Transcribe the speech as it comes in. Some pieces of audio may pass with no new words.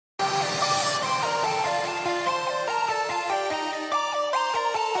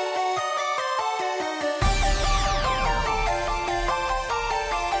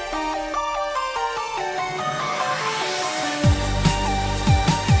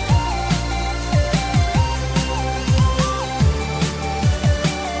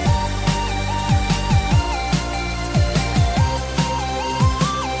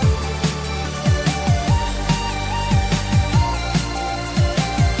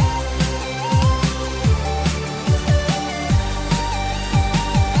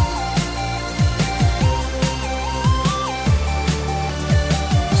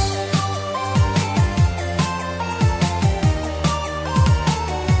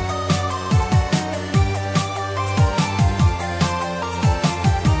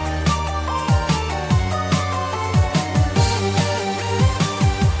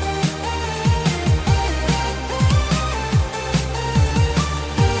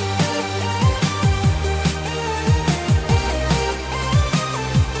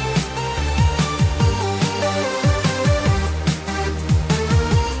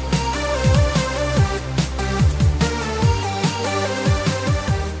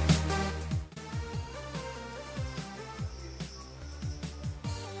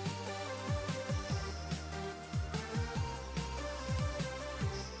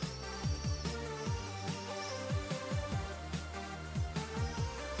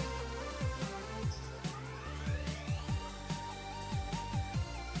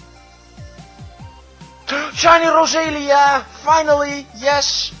Shiny Roselia! Finally!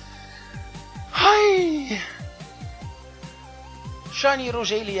 Yes! Hi! Shiny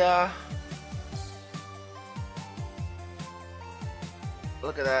Roselia!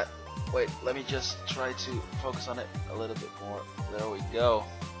 Look at that. Wait, let me just try to focus on it a little bit more. There we go.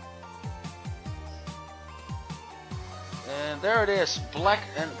 And there it is. Black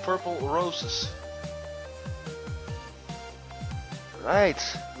and purple roses. Right,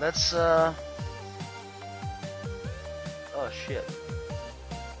 let's oh shit.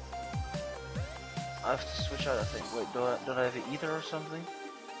 I have to switch out, I think. Wait, don't I have an ether or something?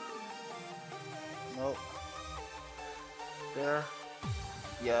 Nope. There.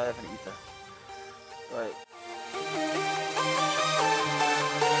 Yeah, I have an ether. Right.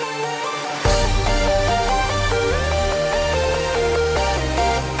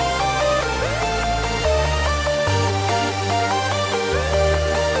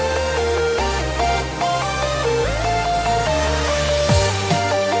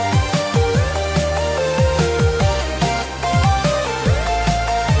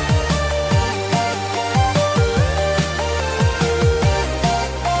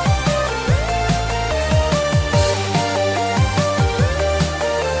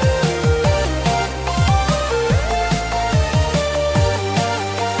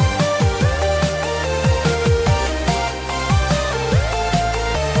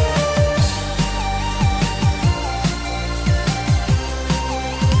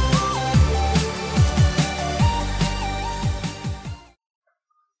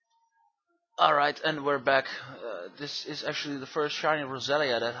 Alright, and we're back. This is actually the first shiny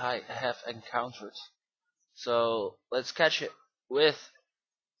Roselia that I have encountered. So, let's catch it with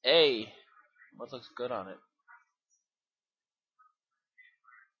a... what looks good on it?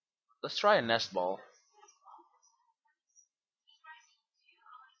 Let's try a nest ball.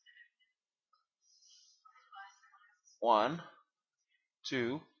 One,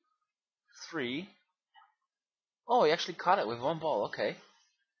 two, three. Oh, he actually caught it with one ball, okay.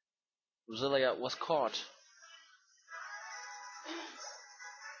 Roselia was caught.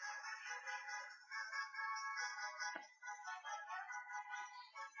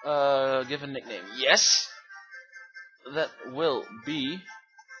 Give a nickname. Yes! That will be...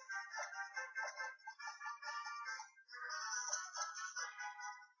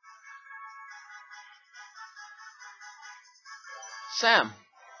 Sam!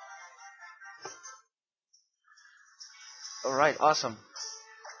 Alright, awesome.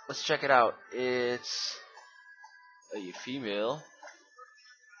 Let's check it out. It's a female.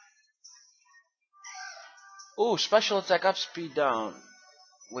 Oh, special attack up, speed down.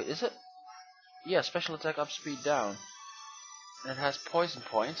 Wait, is it? Yeah, special attack up, speed down. And it has poison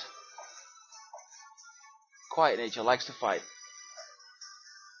point. Quiet nature, likes to fight.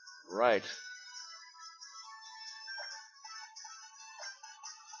 Right.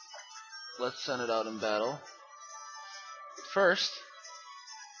 Let's send it out in battle. But first,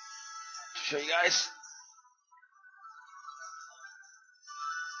 to show you guys,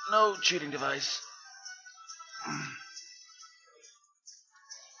 no cheating device.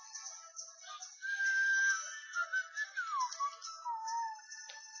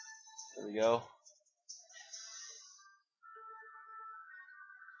 There we go.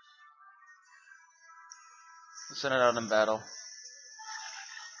 Let's send it out in battle.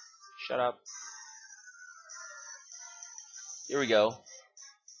 Shut up. Here we go.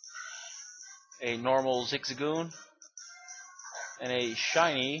 A normal Zigzagoon and a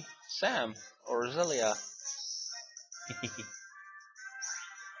shiny Sam or Roselia.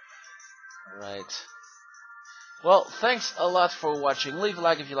 Alright. Well, thanks a lot for watching. Leave a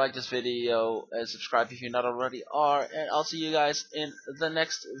like if you like this video and subscribe if you not already are, and I'll see you guys in the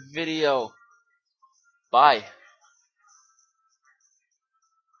next video. Bye.